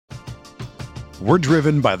We're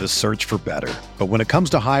driven by the search for better. But when it comes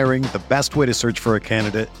to hiring, the best way to search for a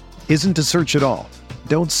candidate isn't to search at all.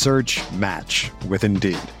 Don't search, match with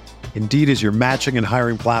Indeed. Indeed is your matching and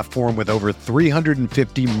hiring platform with over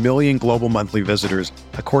 350 million global monthly visitors,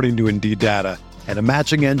 according to Indeed data, and a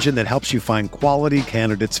matching engine that helps you find quality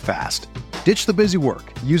candidates fast. Ditch the busy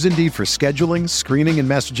work. Use Indeed for scheduling, screening, and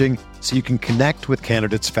messaging so you can connect with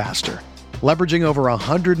candidates faster. Leveraging over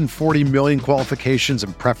 140 million qualifications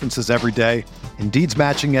and preferences every day, Indeed's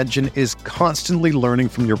matching engine is constantly learning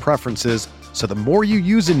from your preferences, so the more you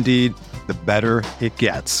use Indeed, the better it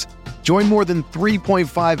gets. Join more than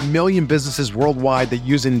 3.5 million businesses worldwide that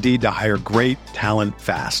use Indeed to hire great talent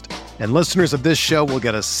fast. And listeners of this show will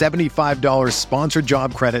get a $75 sponsored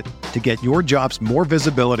job credit to get your jobs more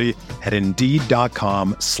visibility at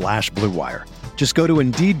Indeed.com/Blue Wire. Just go to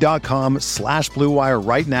Indeed.com/Blue Wire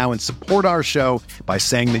right now and support our show by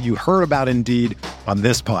saying that you heard about Indeed on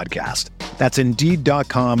this podcast. That's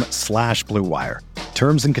Indeed.com/Blue Wire.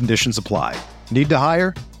 Terms and conditions apply. Need to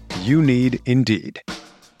hire? You need Indeed.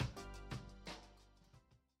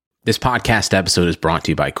 This podcast episode is brought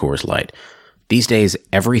to you by Coors Light. These days,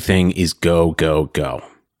 everything is go, go, go.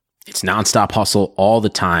 It's nonstop hustle all the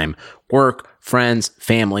time. Work, friends,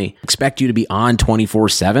 family expect you to be on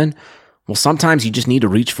 24/7. Well, sometimes you just need to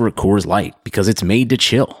reach for a Coors Light because it's made to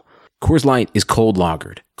chill. Coors Light is cold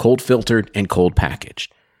lagered, cold filtered, and cold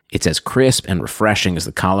packaged. It's as crisp and refreshing as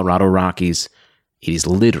the Colorado Rockies. It is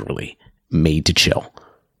literally made to chill.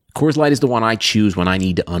 Coors Light is the one I choose when I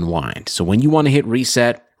need to unwind. So when you want to hit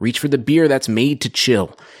reset, reach for the beer that's made to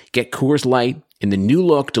chill. Get Coors Light in the new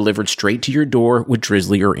look delivered straight to your door with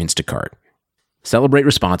Drizzly or Instacart. Celebrate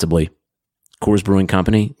responsibly. Coors Brewing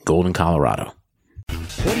Company, Golden, Colorado.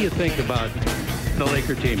 What do you think about the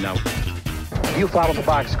Laker team now? You follow the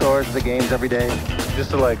box scores of the games every day?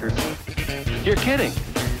 Just the Lakers. You're kidding.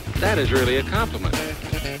 That is really a compliment.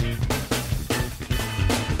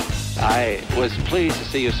 I was pleased to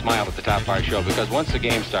see you smile at the top of our show because once the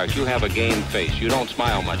game starts, you have a game face. You don't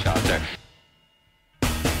smile much out there.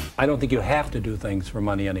 I don't think you have to do things for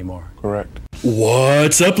money anymore. Correct.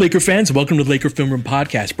 What's up, Laker fans? Welcome to the Laker Film Room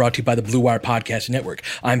Podcast, brought to you by the Blue Wire Podcast Network.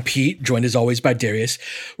 I'm Pete, joined as always by Darius.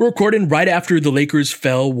 We're recording right after the Lakers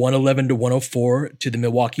fell 111-104 to the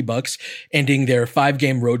Milwaukee Bucks, ending their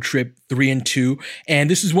 5-game road trip 3-2.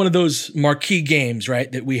 And this is one of those marquee games,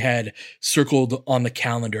 right, that we had circled on the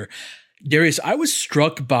calendar. Darius, I was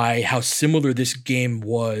struck by how similar this game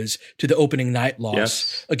was to the opening night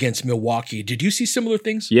loss against Milwaukee. Did you see similar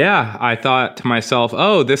things? Yeah, I thought to myself,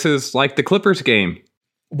 oh, this is like the Clippers game.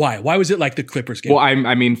 Why? Why was it like the Clippers game? Well,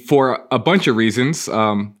 I mean, for a bunch of reasons.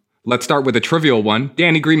 Let's start with a trivial one.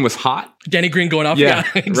 Danny Green was hot. Danny Green going off? Yeah,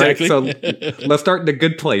 exactly. Right? So let's start in a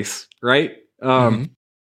good place, right?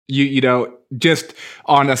 You know, just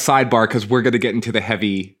on a sidebar, because we're going to get into the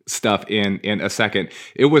heavy stuff in a second.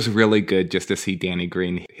 It was really good just to see Danny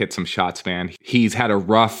Green hit some shots, man. He's had a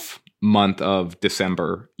rough month of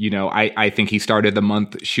December. You know, I think he started the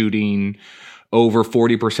month shooting over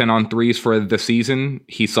 40% on threes for the season.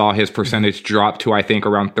 He saw his percentage drop to, I think,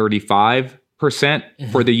 around 35%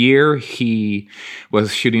 for the year. He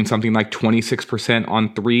was shooting something like 26%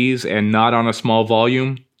 on threes and not on a small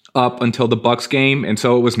volume up until the Bucks game. And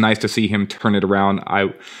so it was nice to see him turn it around.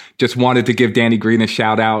 I just wanted to give Danny Green a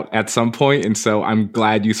shout out at some point. And so I'm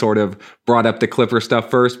glad you sort of brought up the Clipper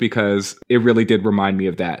stuff first, because it really did remind me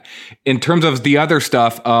of that. In terms of the other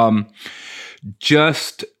stuff,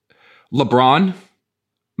 just LeBron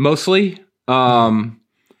mostly.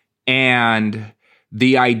 And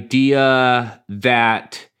the idea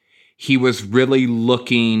that he was really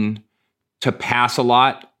looking to pass a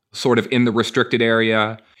lot, sort of in the restricted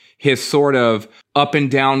area. His sort of up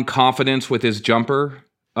and down confidence with his jumper.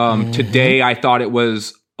 Today, I thought it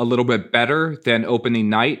was a little bit better than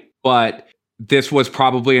opening night, but this was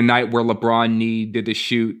probably a night where LeBron needed to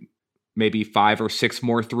shoot maybe 5 or 6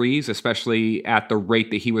 more threes, especially at the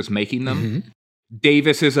rate that he was making them.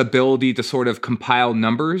 Davis's ability to sort of compile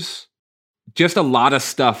numbers, just a lot of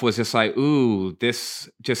stuff was just like, ooh, this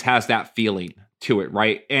just has that feeling to it,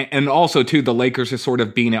 right? And also, too, the Lakers is sort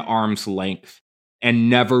of being at arm's length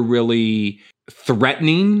and never really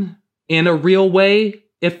threatening in a real way.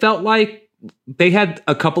 It felt like they had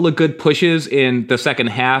a couple of good pushes in the second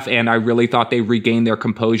half, and I really thought they regained their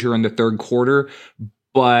composure in the third quarter.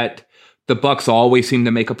 But the Bucks always seem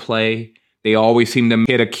to make a play. They always seem to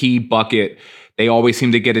hit a key bucket. They always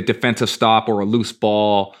seem to get a defensive stop or a loose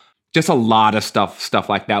ball. Just a lot of stuff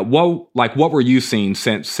like that. What were you seeing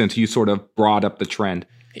since you sort of brought up the trend?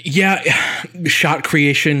 Yeah, shot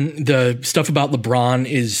creation. The stuff about LeBron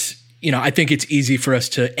is I think it's easy for us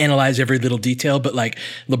to analyze every little detail, but like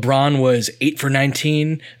LeBron was 8 for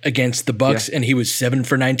 19 against the Bucks, and he was 7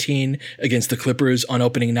 for 19 against the Clippers on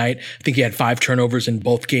opening night. I think he had 5 turnovers in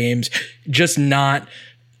both games. Just not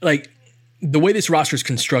like the way this roster is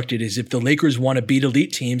constructed is if the Lakers want to beat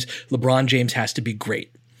elite teams, LeBron James has to be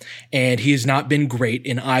great. And he has not been great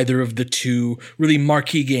in either of the two really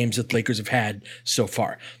marquee games that the Lakers have had so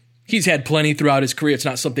far. He's had plenty throughout his career. It's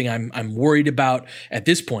not something I'm worried about at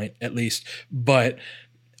this point, at least. But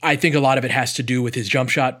I think a lot of it has to do with his jump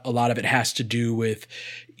shot. A lot of it has to do with,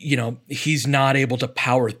 he's not able to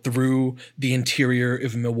power through the interior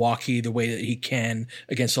of Milwaukee the way that he can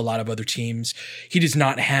against a lot of other teams. He does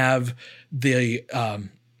not have the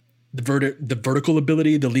vertical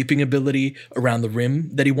ability, the leaping ability around the rim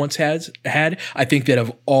that he once had. I think that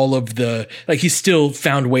of all of he's still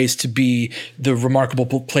found ways to be the remarkable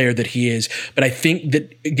player that he is. But I think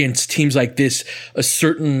that against teams like this, a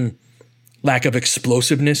certain lack of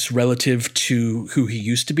explosiveness relative to who he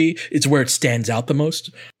used to be is where it stands out the most.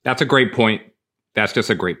 That's a great point. That's just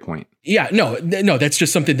a great point. Yeah, no, that's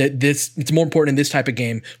just something that it's more important in this type of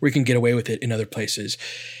game where you can get away with it in other places.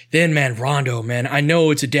 Then, man, Rondo, man, I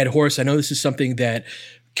know it's a dead horse. I know this is something that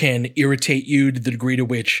can irritate you to the degree to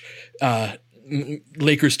which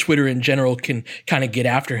Lakers Twitter in general can kind of get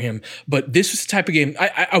after him. But this is the type of game,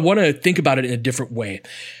 I want to think about it in a different way.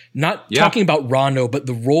 Not talking about Rondo, but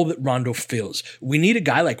the role that Rondo fills. We need a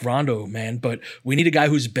guy like Rondo, man, but we need a guy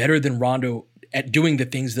who's better than Rondo at doing the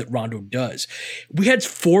things that Rondo does. We had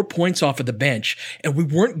 4 points off of the bench and we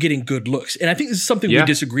weren't getting good looks. And I think this is something we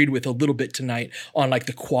disagreed with a little bit tonight on like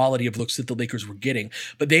the quality of looks that the Lakers were getting.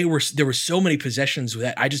 But there were so many possessions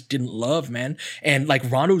that I just didn't love, man. And like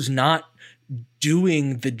Rondo's not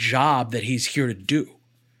doing the job that he's here to do.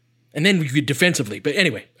 And then we could defensively. But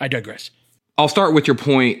anyway, I digress. I'll start with your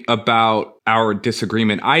point about our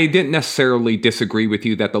disagreement. I didn't necessarily disagree with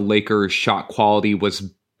you that the Lakers' shot quality was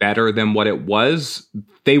better than what it was.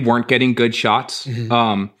 They weren't getting good shots.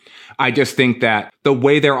 Mm-hmm. I just think that the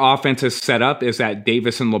way their offense is set up is that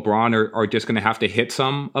Davis and LeBron are just going to have to hit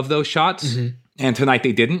some of those shots. Mm-hmm. And tonight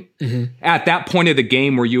they didn't. Mm-hmm. At that point of the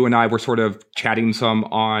game where you and I were sort of chatting some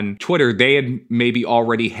on Twitter, they had maybe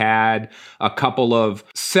already had a couple of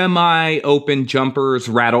semi-open jumpers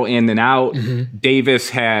rattle in and out. Mm-hmm. Davis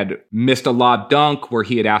had missed a lob dunk where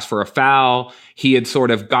he had asked for a foul. He had sort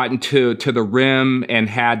of gotten to the rim and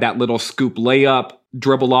had that little scoop layup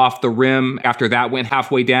dribble off the rim after that went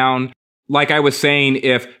halfway down. Like I was saying,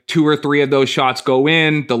 if 2 or 3 of those shots go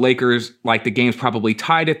in, the Lakers, like the game's probably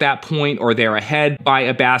tied at that point or they're ahead by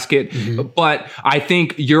a basket. Mm-hmm. But I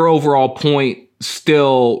think your overall point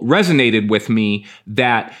still resonated with me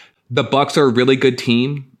that the Bucks are a really good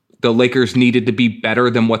team. The Lakers needed to be better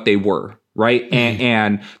than what they were. Right. Mm-hmm.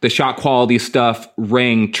 And the shot quality stuff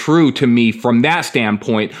rang true to me from that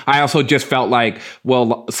standpoint. I also just felt like,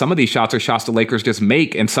 well, some of these shots are shots the Lakers just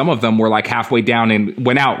make, and some of them were like halfway down and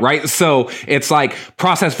went out. Right. So it's like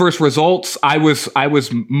process versus results. I was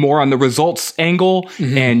more on the results angle,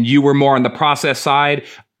 mm-hmm. and you were more on the process side.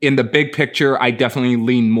 In the big picture, I definitely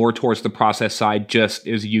lean more towards the process side, just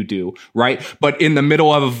as you do. Right. But in the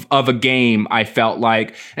middle of a game, I felt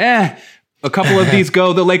like, a couple of these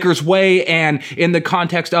go the Lakers' way, and in the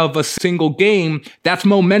context of a single game, that's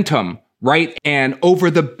momentum, right? And over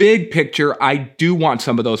the big picture, I do want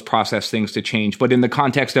some of those process things to change. But in the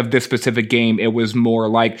context of this specific game, it was more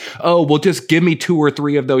like, oh, well, just give me 2 or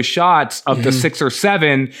 3 of those shots of the 6 or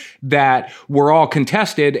 7 that were all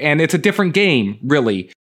contested, and it's a different game,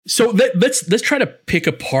 really. So let's try to pick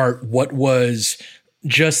apart what was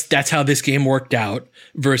just that's how this game worked out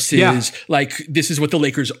versus like this is what the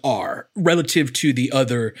Lakers are relative to the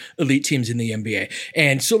other elite teams in the NBA.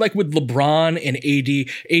 And so like with LeBron and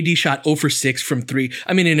AD shot 0 for 6 from 3.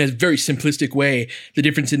 I mean, in a very simplistic way, the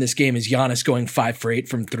difference in this game is Giannis going 5 for 8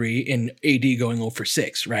 from 3 and AD going 0 for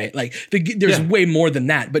 6, right? Like there's way more than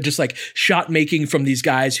that, but just like shot making from these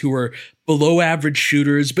guys who are below average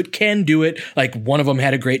shooters, but can do it. Like one of them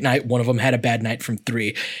had a great night. One of them had a bad night from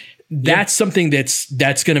 3. That's something that's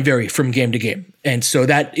going to vary from game to game. And so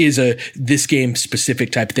that is this game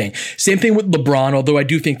specific type thing. Same thing with LeBron, although I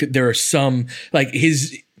do think that there are some like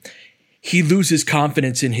he loses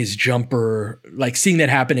confidence in his jumper. Like seeing that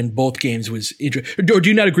happen in both games was interesting. Or do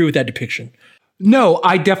you not agree with that depiction? No,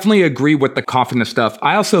 I definitely agree with the confidence stuff.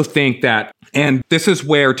 I also think that, and this is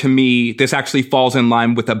where to me, this actually falls in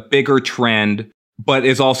line with a bigger trend, but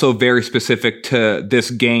is also very specific to this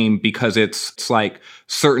game because it's like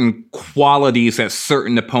certain qualities that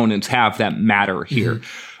certain opponents have that matter here.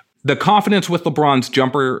 Mm-hmm. The confidence with LeBron's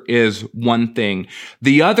jumper is one thing.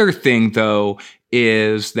 The other thing, though,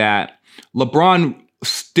 is that LeBron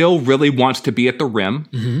still really wants to be at the rim.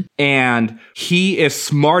 Mm-hmm. And he is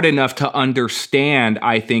smart enough to understand,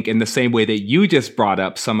 I think, in the same way that you just brought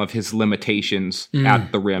up some of his limitations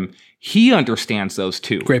at the rim. He understands those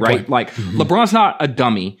too, Great right? point. Like LeBron's not a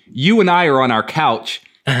dummy. You and I are on our couch.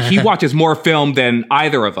 He watches more film than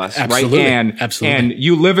either of us, Absolutely. right? And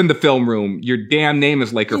you live in the film room. Your damn name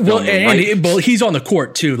is Laker film room, right? He's on the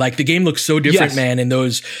court too. Like the game looks so different, Yes. man, in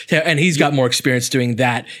those, and he's got more experience doing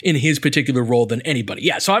that in his particular role than anybody.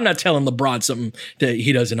 Yeah, so I'm not telling LeBron something that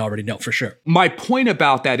he doesn't already know for sure. My point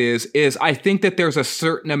about that is I think that there's a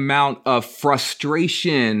certain amount of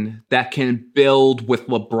frustration that can build with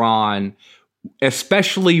LeBron,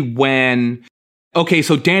 especially when, okay,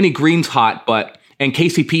 so Danny Green's hot, and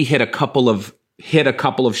KCP hit a couple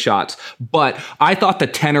of shots. But I thought the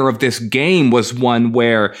tenor of this game was one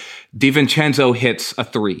where DiVincenzo hits a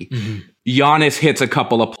three. Mm-hmm. Giannis hits a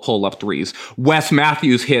couple of pull-up threes. Wes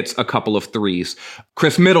Matthews hits a couple of threes.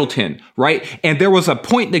 Chris Middleton, right? And there was a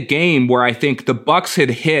point in the game where I think the Bucks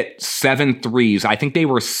had hit 7 threes. I think they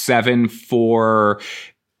were 7 for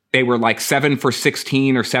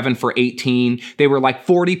 16 or 7 for 18. They were like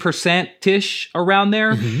 40%-ish around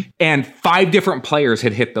there. Mm-hmm. And 5 different players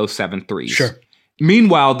had hit those 7 threes. Sure.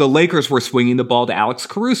 Meanwhile, the Lakers were swinging the ball to Alex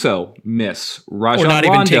Caruso. Miss. Rajon Or not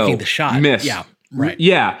Rondo, even taking the shot. Miss. Yeah. Right.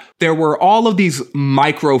 Yeah. There were all of these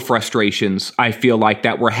micro frustrations, I feel like,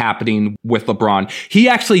 that were happening with LeBron. He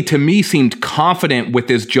actually, to me, seemed confident with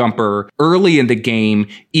his jumper early in the game,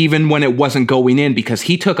 even when it wasn't going in, because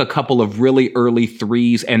he took a couple of really early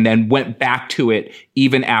threes and then went back to it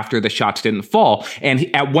even after the shots didn't fall.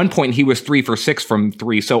 And at one point, he was 3 for 6 from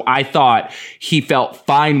 3. So I thought he felt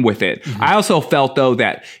fine with it. Mm-hmm. I also felt, though,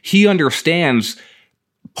 that he understands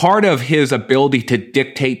part of his ability to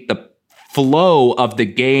dictate the flow of the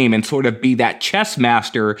game and sort of be that chess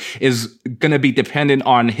master is going to be dependent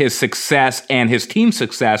on his success and his team's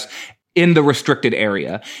success in the restricted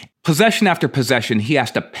area. Possession after possession, he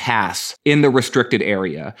has to pass in the restricted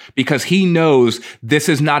area because he knows this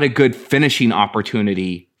is not a good finishing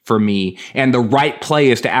opportunity for me. And the right play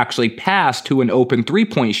is to actually pass to an open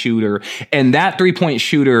 3-point shooter. And that 3-point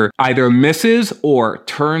shooter either misses or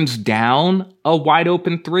turns down a wide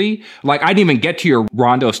open 3. Like, I didn't even get to your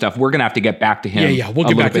Rondo stuff. We're going to have to get back to him we'll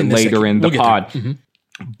get back to him later in the pod. Mm-hmm.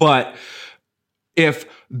 But if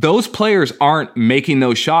those players aren't making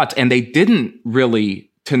those shots, and they didn't really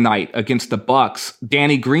tonight against the Bucks,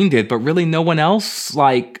 Danny Green did, but really no one else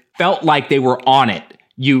felt like they were on it.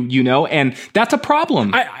 You know, and that's a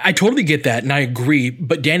problem. I totally get that, and I agree.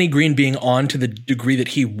 But Danny Green being on to the degree that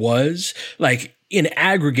he was, like in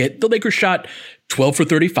aggregate, the Lakers shot 12 for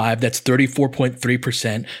 35. That's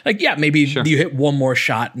 34.3%. Like, yeah, maybe you hit one more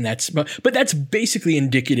shot, and but that's basically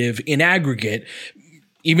indicative in aggregate.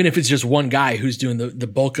 Even if it's just one guy who's doing the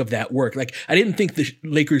bulk of that work. Like, I didn't think the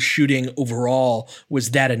Lakers shooting overall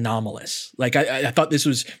was that anomalous. Like, I thought this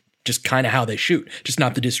was just kind of how they shoot, just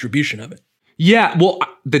not the distribution of it. Yeah, well,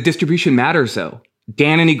 the distribution matters, though.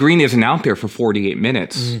 Danny Green isn't out there for 48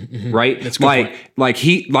 minutes, right? That's good like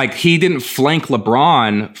he didn't flank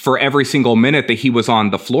LeBron for every single minute that he was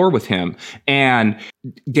on the floor with him. And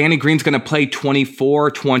Danny Green's going to play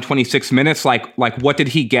 26 minutes. Like what did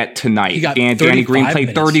he get tonight? He got Danny Green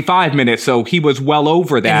played 35 minutes, so he was well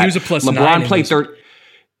over that. And he was a plus LeBron 9 played 30.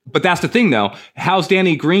 But that's the thing, though. How's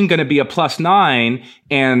Danny Green going to be a plus 9?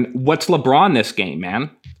 And what's LeBron this game, man?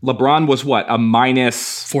 LeBron was what? A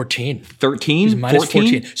minus 14. 13? He's minus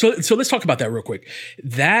 14? 14. So let's talk about that real quick.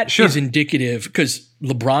 That is indicative because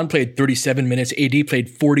LeBron played 37 minutes. AD played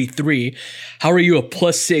 43. How are you a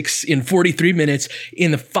plus 6 in 43 minutes? In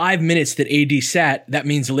the 5 minutes that AD sat, that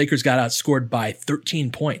means the Lakers got outscored by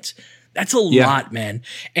 13 points. That's a lot, man.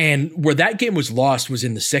 And where that game was lost was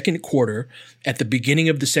in the second quarter, at the beginning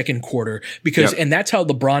of the second quarter, because, and that's how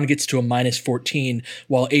LeBron gets to a minus 14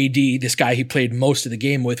 while AD, this guy he played most of the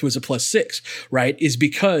game with, was a plus 6, right? Is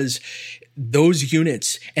because those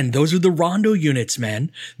units, and those are the Rondo units,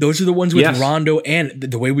 man. Those are the ones with Rondo, and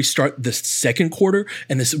the way we start the second quarter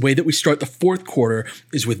and the way that we start the fourth quarter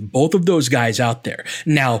is with both of those guys out there.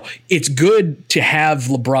 Now, it's good to have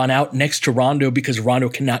LeBron out next to Rondo because Rondo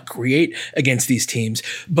cannot create against these teams,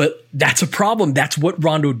 but that's a problem. That's what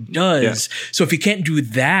Rondo does. Yeah. So if he can't do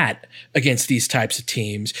that against these types of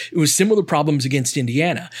teams, it was similar problems against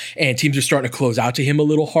Indiana, and teams are starting to close out to him a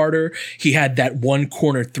little harder. He had that one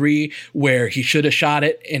corner 3 where he should have shot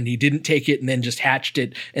it and he didn't take it and then just hatched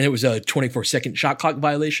it and it was a 24-second shot clock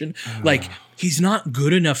violation. Like, he's not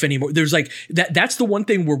good enough anymore. There's like that's the one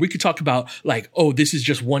thing where we could talk about like, oh, this is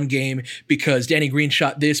just one game because Danny Green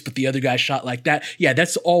shot this, but the other guy shot like that. Yeah,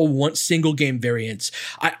 that's all one single game variance.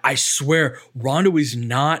 I swear Rondo is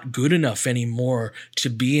not good enough anymore to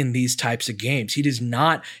be in these types of games. He does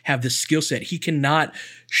not have the skill set. He cannot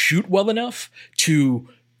shoot well enough to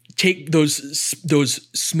take those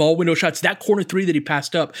small window shots. That corner three that he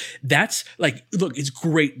passed up, that's like, look, it's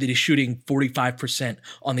great that he's shooting 45%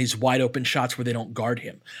 on these wide open shots where they don't guard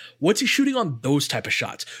him. What's he shooting on those type of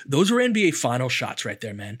shots? Those are NBA final shots right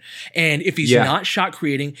there, man. And if he's not shot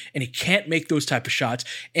creating and he can't make those type of shots,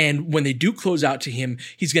 and when they do close out to him,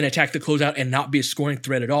 he's going to attack the closeout and not be a scoring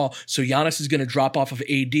threat at all. So Giannis is going to drop off of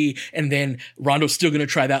AD, and then Rondo's still going to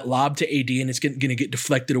try that lob to AD and it's going to get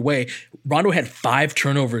deflected away. Rondo had 5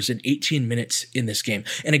 turnovers in 18 minutes in this game.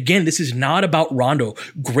 And again, this is not about Rondo.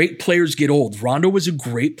 Great players get old. Rondo was a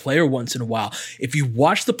great player once in a while. If you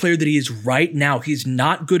watch the player that he is right now, he's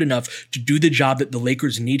not good enough to do the job that the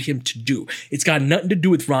Lakers need him to do. It's got nothing to do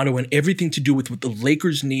with Rondo and everything to do with what the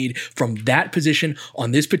Lakers need from that position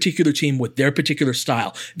on this particular team with their particular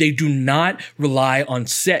style. They do not rely on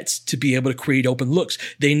sets to be able to create open looks.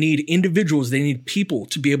 They need individuals. They need people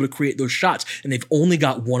to be able to create those shots. And they've only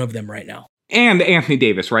got one of them right now. And Anthony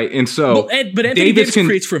Davis, right? And so, but Anthony Davis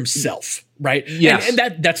creates for himself, right? Yes,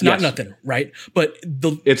 and that's not nothing, right? But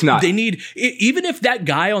it's not. They need, even if that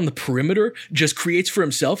guy on the perimeter just creates for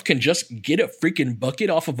himself, can just get a freaking bucket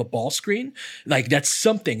off of a ball screen, like that's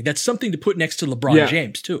something to put next to LeBron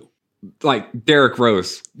James too. Like Derrick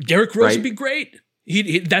Rose. Derrick Rose would be great.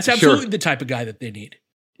 That's absolutely the type of guy that they need.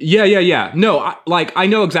 Yeah. No, I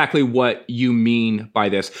know exactly what you mean by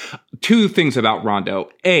this. 2 things about Rondo.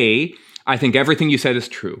 A, I think everything you said is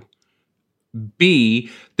true.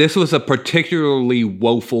 B, this was a particularly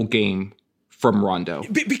woeful game from Rondo.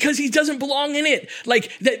 Because he doesn't belong in it.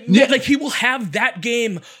 Like that, like he will have that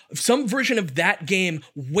game, some version of that game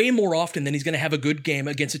way more often than he's going to have a good game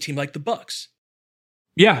against a team like the Bucks.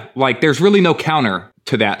 Yeah, like there's really no counter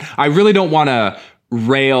to that. I really don't want to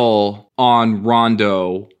rail on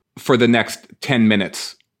Rondo for the next 10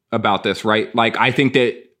 minutes about this, right? Like I think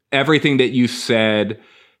that everything that you said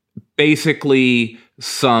basically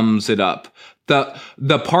sums it up.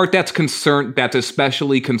 The part that's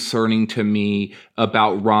especially concerning to me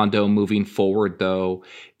about Rondo moving forward, though,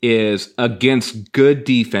 is against good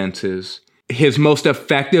defenses, his most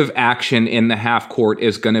effective action in the half court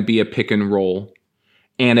is going to be a pick and roll.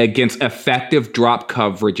 And against effective drop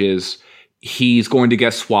coverages, he's going to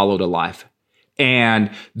get swallowed alive. And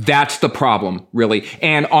that's the problem, really.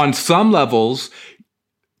 And on some levels,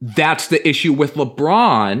 that's the issue with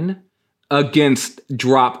LeBron against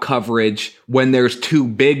drop coverage when there's 2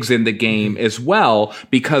 bigs in the game as well,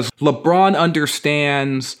 because LeBron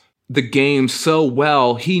understands the game so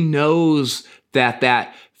well. He knows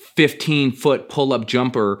that 15-foot pull-up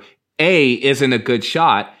jumper, A, isn't a good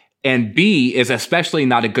shot, and B, is especially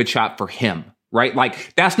not a good shot for him, right?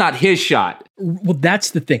 Like, that's not his shot. Well,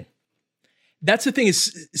 that's the thing. That's the thing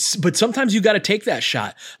is, but sometimes you got to take that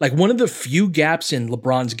shot. Like one of the few gaps in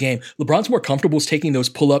LeBron's game, LeBron's more comfortable taking those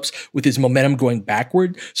pull-ups with his momentum going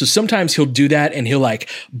backward. So sometimes he'll do that and he'll like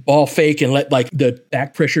ball fake and let like the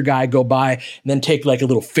back pressure guy go by and then take like a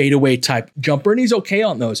little fadeaway type jumper. And he's okay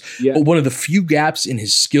on those. Yeah. But one of the few gaps in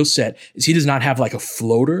his skill set is he does not have like a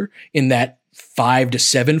floater in that 5 to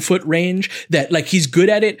 7 foot range that like he's good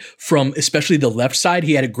at it from especially the left side.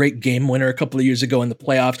 He had a great game winner a couple of years ago in the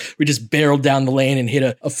playoffs where he just barreled down the lane and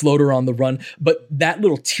hit a floater on the run. But that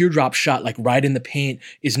little teardrop shot, like right in the paint,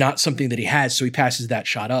 is not something that he has. So he passes that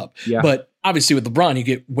shot up. Yeah. But obviously with LeBron, you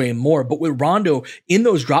get way more. But with Rondo, in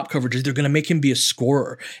those drop coverages, they're going to make him be a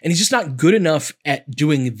scorer. And he's just not good enough at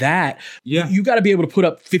doing that. Yeah. You got to be able to put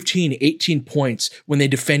up 15, 18 points when they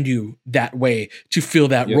defend you that way to fill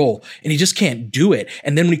that role. And he just can't do it.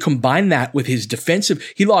 And then when you combine that with his defensive,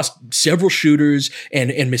 he lost several shooters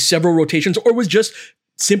and missed several rotations or was just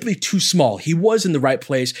simply too small. He was in the right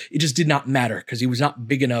place. It just did not matter because he was not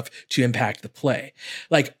big enough to impact the play.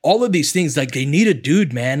 Like all of these things, like they need a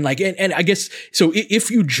dude, man. Like, and I guess, so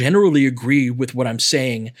if you generally agree with what I'm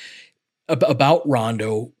saying about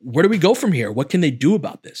Rondo, where do we go from here? What can they do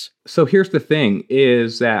about this? So here's the thing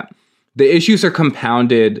is that the issues are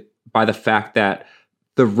compounded by the fact that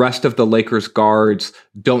the rest of the Lakers guards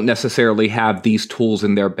don't necessarily have these tools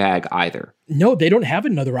in their bag either. No, they don't have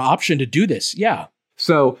another option to do this. Yeah.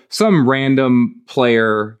 So some random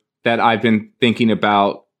player that I've been thinking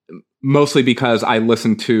about mostly because I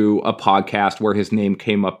listened to a podcast where his name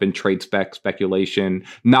came up in trade speculation,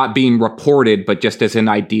 not being reported, but just as an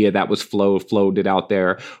idea that was floated out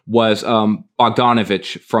there, was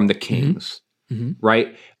Bogdanovich from the Kings,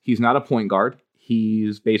 right? He's not a point guard.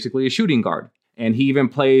 He's basically a shooting guard. And he even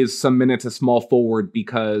plays some minutes as small forward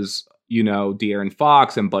because, De'Aaron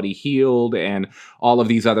Fox and Buddy Hield and all of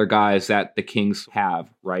these other guys that the Kings have,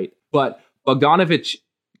 right? But Bogdanovich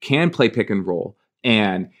can play pick and roll.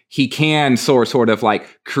 And he can sort of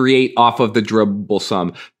like create off of the dribble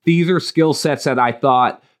some. These are skill sets that I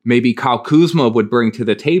thought maybe Kyle Kuzma would bring to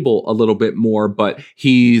the table a little bit more, but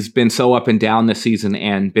he's been so up and down this season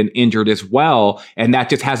and been injured as well. And that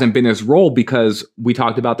just hasn't been his role because we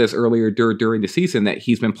talked about this earlier during the season that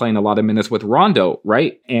he's been playing a lot of minutes with Rondo,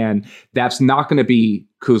 right? And that's not going to be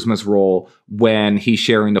Kuzma's role when he's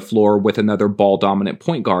sharing the floor with another ball dominant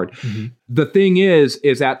point guard. The thing is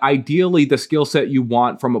that ideally the skill set you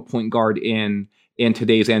want from a point guard in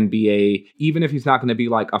today's NBA, even if he's not going to be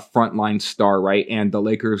like a frontline star, right? And the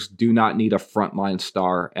Lakers do not need a frontline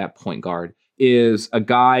star at point guard, is a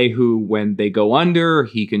guy who, when they go under,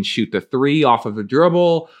 he can shoot the three off of the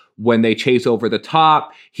dribble. When they chase over the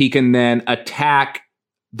top, he can then attack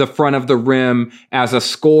the front of the rim as a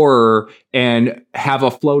scorer and have a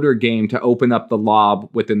floater game to open up the lob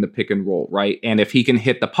within the pick and roll, right? And if he can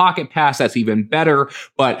hit the pocket pass, that's even better.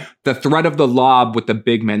 But the threat of the lob with the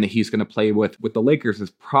big men that he's going to play with the Lakers is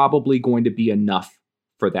probably going to be enough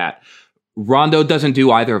for that. Rondo doesn't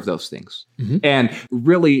do either of those things. And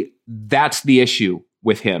really, that's the issue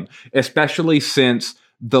with him, especially since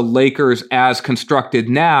the Lakers, as constructed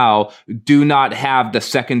now, do not have the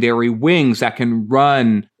secondary wings that can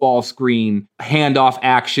run ball screen, handoff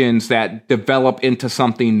actions that develop into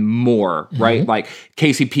something more, right? Like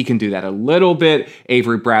KCP can do that a little bit.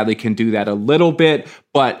 Avery Bradley can do that a little bit.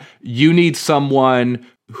 But you need someone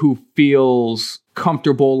who feels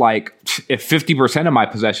comfortable, like, if 50% of my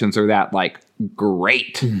possessions are that, like,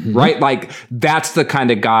 great, right? Like, that's the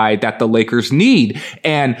kind of guy that the Lakers need.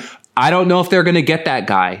 And I don't know if they're going to get that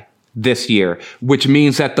guy this year, which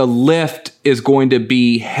means that the lift is going to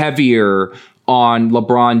be heavier on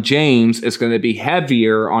LeBron James. It's going to be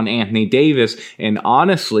heavier on Anthony Davis. And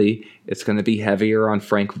honestly, it's going to be heavier on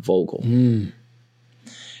Frank Vogel.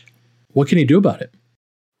 What can he do about it?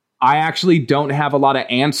 I actually don't have a lot of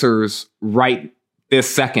answers right this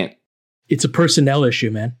second. It's a personnel issue,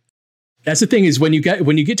 man. That's the thing, is when you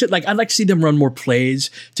get to, like, I'd like to see them run more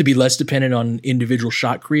plays to be less dependent on individual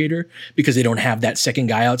shot creator because they don't have that second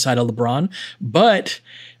guy outside of LeBron. But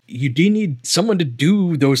you do need someone to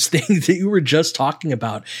do those things that you were just talking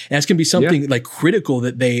about. And that's going to be something like critical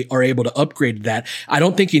that they are able to upgrade that. I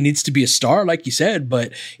don't think it needs to be a star, like you said,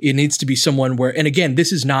 but it needs to be someone where, and again,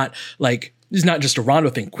 this is not just a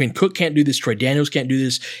Rondo thing. Quinn Cook can't do this. Troy Daniels can't do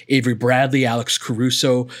this. Avery Bradley, Alex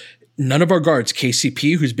Caruso. None of our guards,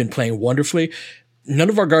 KCP, who's been playing wonderfully, none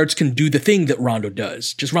of our guards can do the thing that Rondo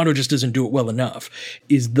does. Rondo just doesn't do it well enough.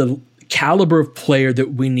 Is the caliber of player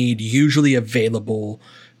that we need usually available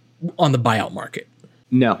on the buyout market?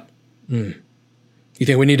 No. You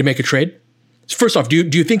think we need to make a trade? First off, do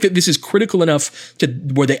you think that this is critical enough to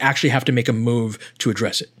where they actually have to make a move to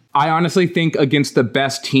address it? I honestly think against the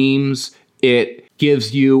best teams, it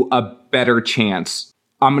gives you a better chance.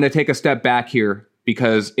 I'm going to take a step back here,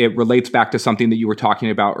 because it relates back to something that you were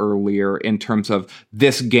talking about earlier in terms of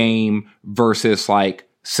this game versus like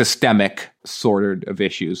systemic sort of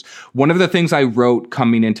issues. One of the things I wrote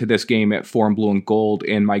coming into this game at Forum Blue and Gold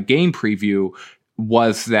in my game preview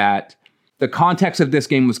was that the context of this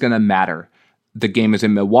game was going to matter. The game is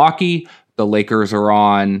in Milwaukee. The Lakers are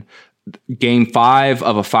on game 5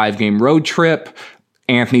 of a 5-game road trip.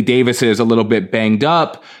 Anthony Davis is a little bit banged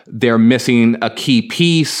up. They're missing a key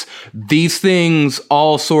piece. These things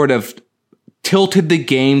all sort of tilted the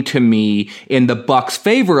game to me in the Bucks'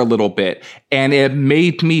 favor a little bit. And it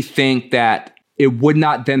made me think that it would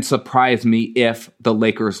not then surprise me if the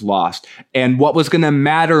Lakers lost. And what was going to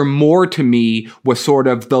matter more to me was sort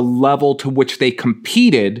of the level to which they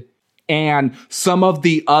competed and some of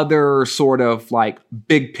the other sort of like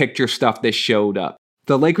big picture stuff that showed up.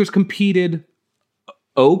 The Lakers competed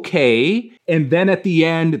okay, and then at the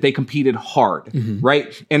end they competed hard,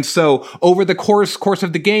 right? And so over the course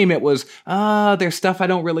of the game, it was there's stuff I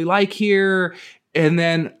don't really like here, and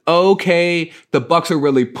then okay, the Bucks are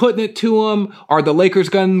really putting it to them. Are the Lakers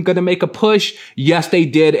gonna make a push? Yes, they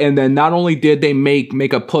did, and then not only did they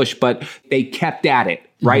make a push, but they kept at it.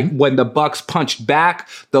 Right? When the Bucks punched back,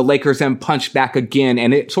 the Lakers then punched back again,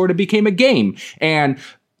 and it sort of became a game. And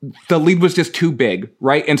the lead was just too big,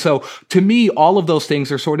 right? And so to me, all of those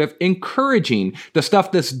things are sort of encouraging. The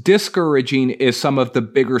stuff that's discouraging is some of the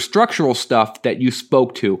bigger structural stuff that you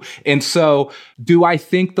spoke to. And so do I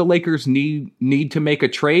think the Lakers need to make a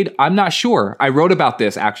trade? I'm not sure. I wrote about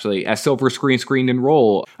this actually as Silver Screen and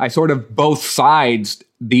Roll. I sort of both sides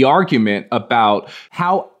the argument about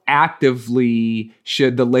how actively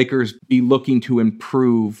should the Lakers be looking to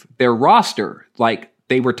improve their roster. Like,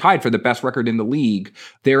 they were tied for the best record in the league.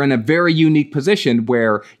 They're in a very unique position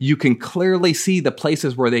where you can clearly see the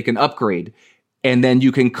places where they can upgrade. And then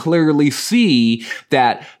you can clearly see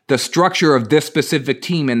that the structure of this specific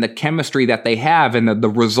team and the chemistry that they have and the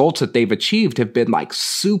results that they've achieved have been like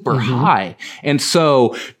super high. And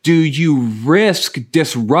so do you risk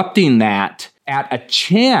disrupting that at a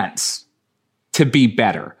chance to be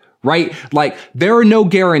better, right? Like, there are no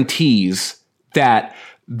guarantees that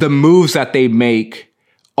the moves that they make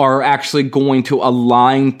are actually going to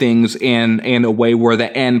align things in a way where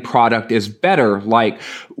the end product is better. Like,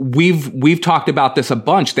 we've talked about this a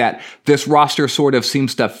bunch, that this roster sort of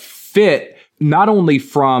seems to fit not only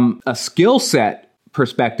from a skill set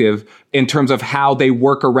perspective in terms of how they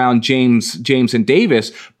work around James and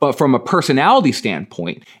Davis, but from a personality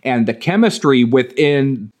standpoint and the chemistry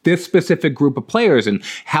within this specific group of players and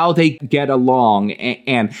how they get along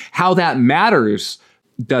and how that matters.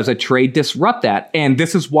 Does a trade disrupt that? And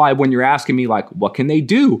this is why when you're asking me, like, what can they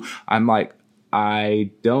do? I'm like,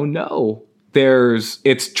 I don't know.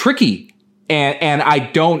 It's tricky. And I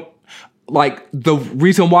don't, like, the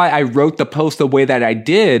reason why I wrote the post the way that I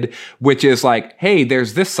did, which is like, hey,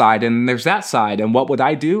 there's this side and there's that side. And what would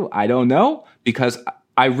I do? I don't know, because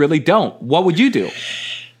I really don't. What would you do?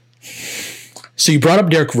 So you brought up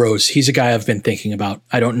Derrick Rose. He's a guy I've been thinking about.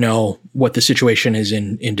 I don't know what the situation is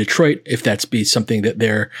in Detroit, if that's be something that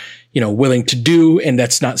they're, willing to do. And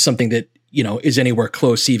that's not something that, is anywhere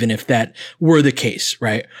close, even if that were the case,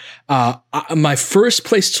 right? My first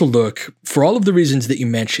place to look, for all of the reasons that you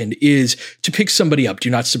mentioned, is to pick somebody up. Do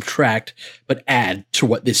not subtract, but add to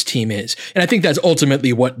what this team is. And I think that's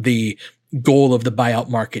ultimately what the goal of the buyout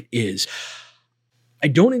market is. I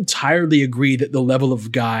don't entirely agree that the level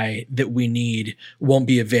of guy that we need won't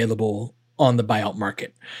be available on the buyout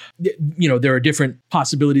market. There are different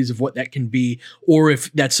possibilities of what that can be, or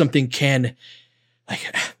if that's something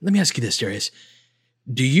let me ask you this, Darius.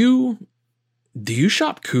 Do you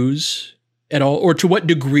shop Kuz at all? Or to what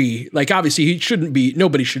degree? Like, obviously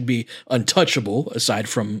nobody should be untouchable aside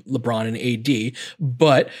from LeBron and AD,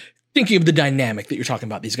 but thinking of the dynamic that you're talking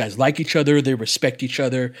about, these guys like each other, they respect each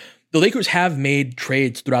other. The Lakers have made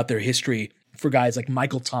trades throughout their history for guys like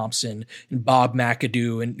Michael Thompson and Bob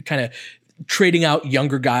McAdoo, and kind of trading out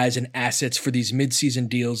younger guys and assets for these midseason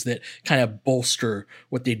deals that kind of bolster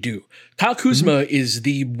what they do. Kyle Kuzma is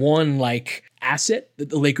the one asset that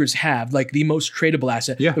the Lakers have, like the most tradable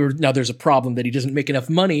asset. Yeah. Now there's a problem that he doesn't make enough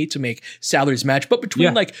money to make salaries match, but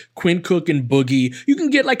between Quinn Cook and Boogie, you can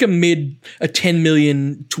get a 10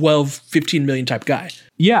 million, 12, 15 million type guy.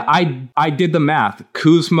 Yeah, I did the math.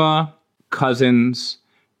 Kuzma, Cousins,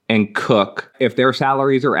 and Cook, if their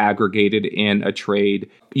salaries are aggregated in a trade,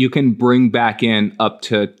 you can bring back in up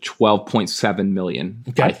to 12.7 million,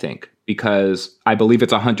 okay. I think, because I believe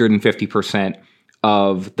it's 150%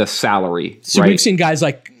 of the salary. So right? we've seen guys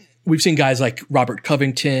like Robert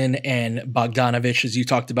Covington and Bogdanovich, as you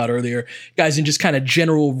talked about earlier, guys in just kind of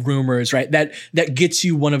general rumors, right? That gets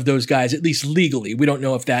you one of those guys, at least legally. We don't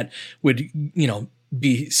know if that would,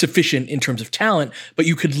 be sufficient in terms of talent, but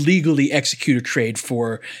you could legally execute a trade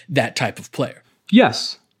for that type of player.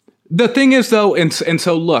 Yes. The thing is, though, and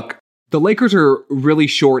so look, the Lakers are really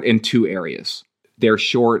short in two areas. They're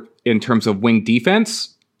short in terms of wing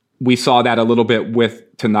defense. We saw that a little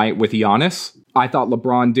bit tonight with Giannis. I thought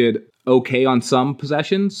LeBron did okay on some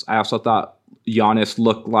possessions. I also thought Giannis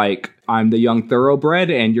looked like, I'm the young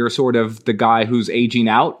thoroughbred and you're sort of the guy who's aging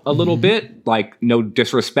out a little bit. Like, no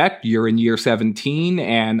disrespect, you're in year 17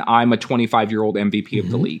 and I'm a 25-year-old MVP of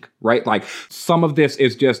the league, right? Like, some of this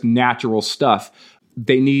is just natural stuff.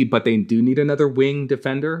 But they do need another wing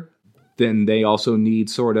defender. Then they also need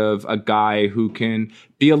sort of a guy who can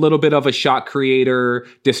be a little bit of a shot creator,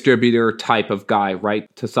 distributor type of guy,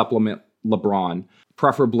 right? To supplement LeBron,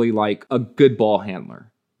 preferably like a good ball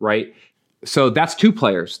handler, right? So that's two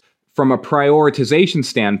players. From a prioritization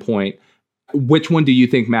standpoint, which one do you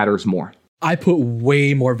think matters more? I put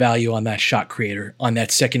way more value on that shot creator, on that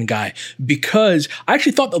second guy, because I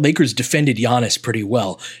actually thought the Lakers defended Giannis pretty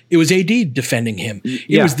well. It was AD defending him.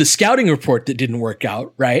 It was the scouting report that didn't work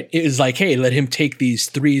out, right? It was like, hey, let him take these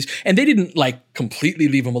threes. And they didn't completely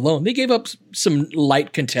leave him alone. They gave up some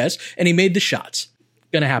light contests and he made the shots.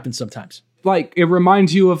 Gonna happen sometimes. like, it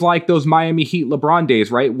reminds you of like those Miami Heat LeBron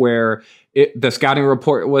days, right? Where the scouting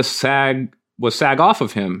report was sag off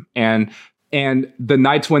of him. And the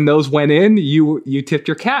nights when those went in, you tipped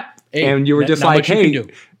your cap. Hey, and you were just like, hey,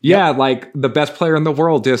 like the best player in the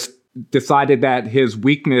world just decided that his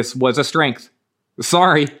weakness was a strength.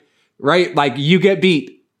 Sorry, right? Like, you get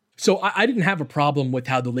beat. So I didn't have a problem with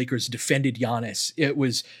how the Lakers defended Giannis. It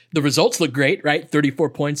was, the results look great, right?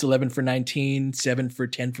 34 points, 11 for 19, 7 for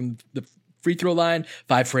 10 from the free throw line,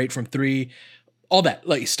 5 for 8 from 3. All that,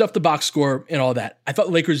 like, stuff the box score and all that. I thought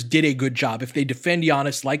the Lakers did a good job. If they defend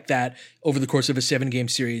Giannis like that over the course of a 7-game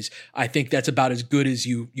series, I think that's about as good as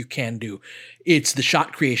you can do. It's the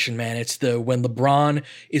shot creation, man. It's the when LeBron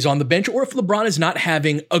is on the bench, or if LeBron is not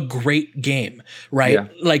having a great game, right? Yeah.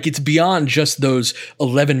 Like, it's beyond just those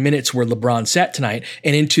 11 minutes where LeBron sat tonight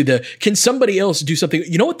and into the, can somebody else do something?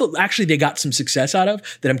 You know what actually they got some success out of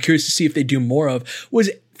that I'm curious to see if they do more of was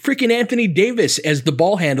freaking Anthony Davis as the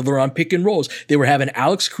ball handler on pick and rolls. They were having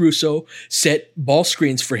Alex Caruso set ball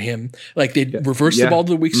screens for him. Like, they'd reverse the ball to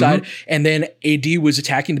the weak side, and then AD was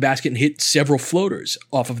attacking the basket and hit several floaters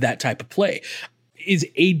off of that type of play. Is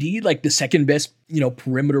AD like the second best,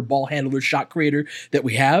 perimeter ball handler, shot creator that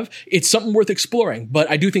we have? It's something worth exploring, but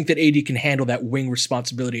I do think that AD can handle that wing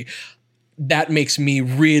responsibility. That makes me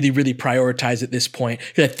really, really prioritize at this point,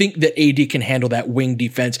 because I think that AD can handle that wing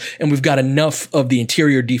defense, and we've got enough of the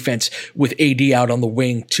interior defense with AD out on the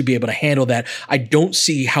wing to be able to handle that. I don't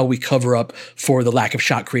see how we cover up for the lack of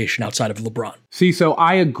shot creation outside of LeBron. See, so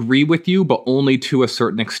I agree with you, but only to a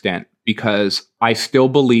certain extent, because I still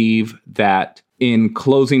believe that in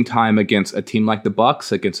closing time against a team like the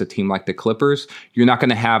Bucks, against a team like the Clippers, you're not going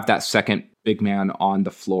to have that second big man on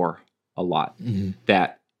the floor a lot.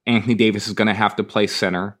 That Anthony Davis is going to have to play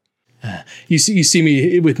center. You see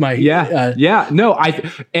me with my No,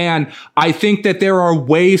 I think that there are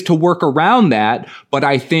ways to work around that, but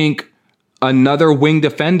I think another wing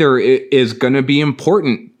defender is going to be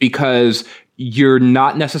important, because you're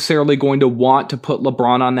not necessarily going to want to put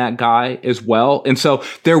LeBron on that guy as well. And so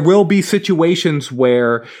there will be situations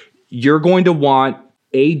where you're going to want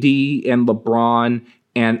AD and LeBron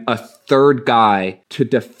and a third guy to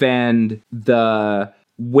defend the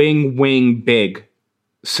wing big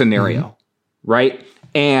scenario, right?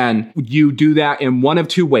 And you do that in one of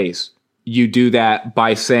two ways. You do that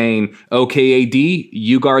by saying, okay, AD,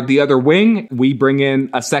 you guard the other wing. We bring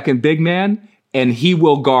in a second big man, and he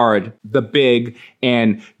will guard the big,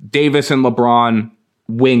 and Davis and LeBron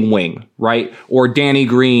wing, right? Or Danny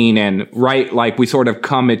Green, and right, like, we sort of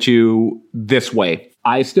come at you this way.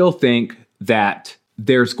 I still think that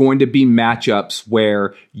there's going to be matchups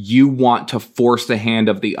where you want to force the hand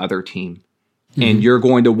of the other team. And you're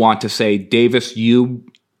going to want to say, Davis, you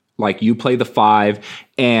play the 5,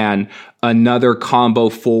 and another combo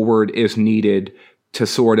forward is needed to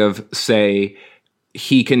sort of say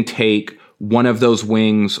he can take one of those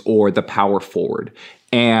wings or the power forward.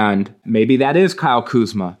 And maybe that is Kyle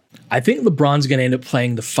Kuzma. I think LeBron's going to end up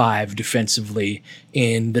playing the 5 defensively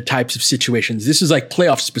in the types of situations. This is like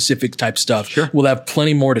playoff specific type stuff. Sure. We'll have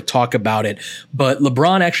plenty more to talk about it. But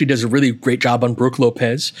LeBron actually does a really great job on Brook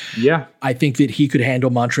Lopez. Yeah. I think that he could handle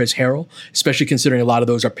Montrezl Harrell, especially considering a lot of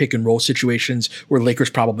those are pick and roll situations where Lakers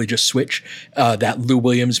probably just switch that Lou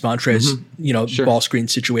Williams, Montrezl, ball screen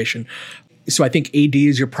situation. So I think AD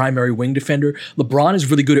is your primary wing defender. LeBron is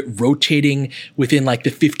really good at rotating within like the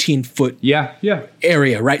 15-foot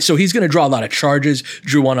area, right? So he's going to draw a lot of charges.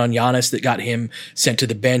 Drew one on Giannis that got him sent to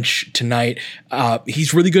the bench tonight.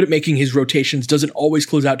 He's really good at making his rotations, doesn't always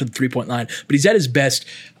close out to the three-point line, but he's at his best,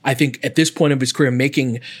 I think, at this point of his career,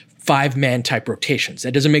 making 5-man type rotations.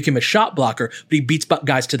 That doesn't make him a shot blocker, but he beats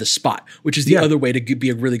guys to the spot, which is the other way to be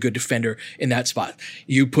a really good defender in that spot.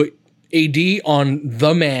 You put AD on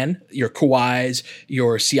the man, your Kawhis,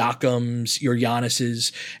 your Siakams, your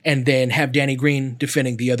Giannis's, and then have Danny Green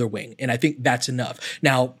defending the other wing. And I think that's enough.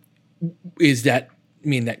 Now, is that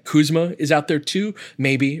mean that Kuzma is out there too?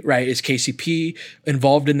 Maybe, right? Is KCP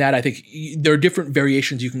involved in that? I think there are different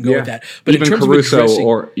variations you can go with that. But even in terms Caruso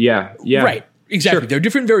of addressing, right. Exactly. Sure. There are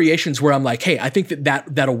different variations where I'm like, hey, I think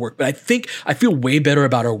that'll work. But I feel way better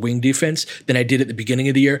about our wing defense than I did at the beginning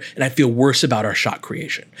of the year. And I feel worse about our shot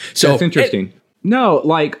creation. So that's interesting.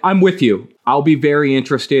 I'm with you. I'll be very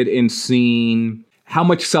interested in seeing how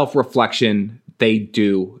much self-reflection they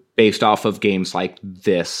do based off of games like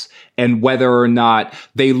this, and whether or not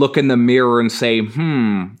they look in the mirror and say,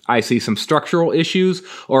 I see some structural issues,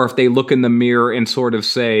 or if they look in the mirror and sort of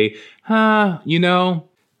say,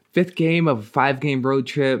 5th game of a 5-game road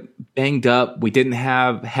trip, banged up. We didn't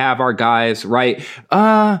have our guys, right?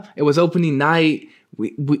 It was opening night.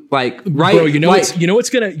 We like, right? Bro, you know like, what's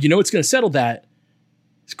gonna settle that?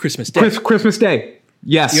 It's Christmas Day. Christmas Day.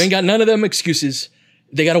 Yes. You ain't got none of them excuses.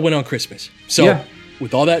 They got to win on Christmas. So,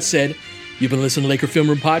 with all that said, you've been listening to Laker Film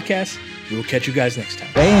Room Podcast. We will catch you guys next time.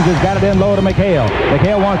 Ainge has got it in low to McHale.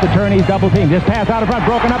 McHale wants to turn. He's double teamed. This pass out in front,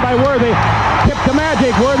 broken up by Worthy. Tip to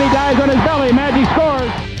Magic. Worthy dives on his belly. Magic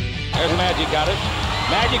scores. There's Magic, got it.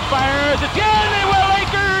 Magic fires. It's good. The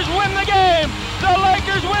Lakers win the game. The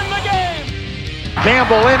Lakers win the game.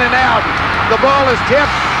 Campbell in and out. The ball is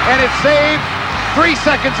tipped, and it's saved. 3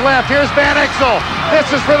 seconds left. Here's Van Exel. This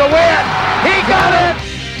is for the win. He got it.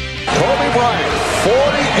 Kobe Bryant, 48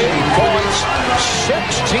 points,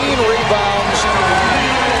 16 rebounds.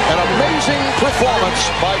 An amazing performance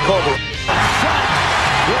by Kobe. Shot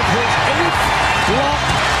with his 8th block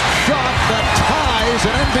shot that ties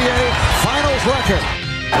an NBA Finals record.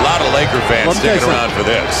 A lot of Laker fans sticking around for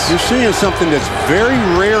this. You're seeing something that's very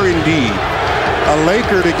rare indeed. A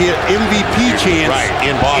Laker to get MVP chance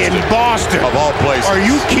in Boston. Of all places. Are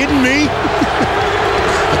you kidding me?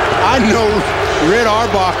 I know Red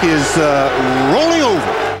Auerbach is rolling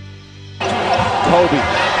over. Kobe,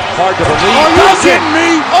 hard to believe. Are you kidding me?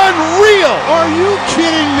 Unreal. Are you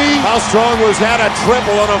kidding me? How Strong was had a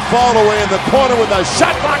triple on a fall away in the corner with a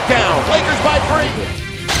shot clock down. Lakers by 3.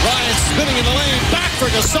 Ryan spinning in the lane, back for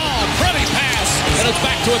Gasol, pretty pass, and it's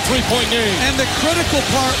back to a three-point game. And the critical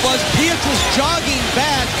part was Pietrus jogging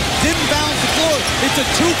back, didn't bounce the floor. It's a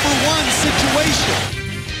 2-for-1 situation.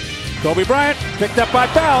 Kobe Bryant picked up by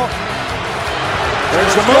Bell.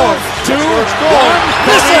 There's the move. 2, 1.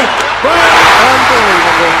 Listen.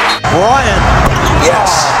 Unbelievable. Bryant, yes.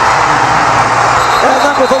 And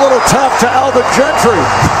that was a little tough to Alvin Gentry.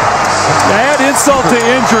 Add insult to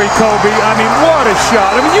injury, Kobe. I mean, what a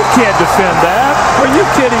shot. I mean, you can't defend that. Are you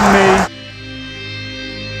kidding me?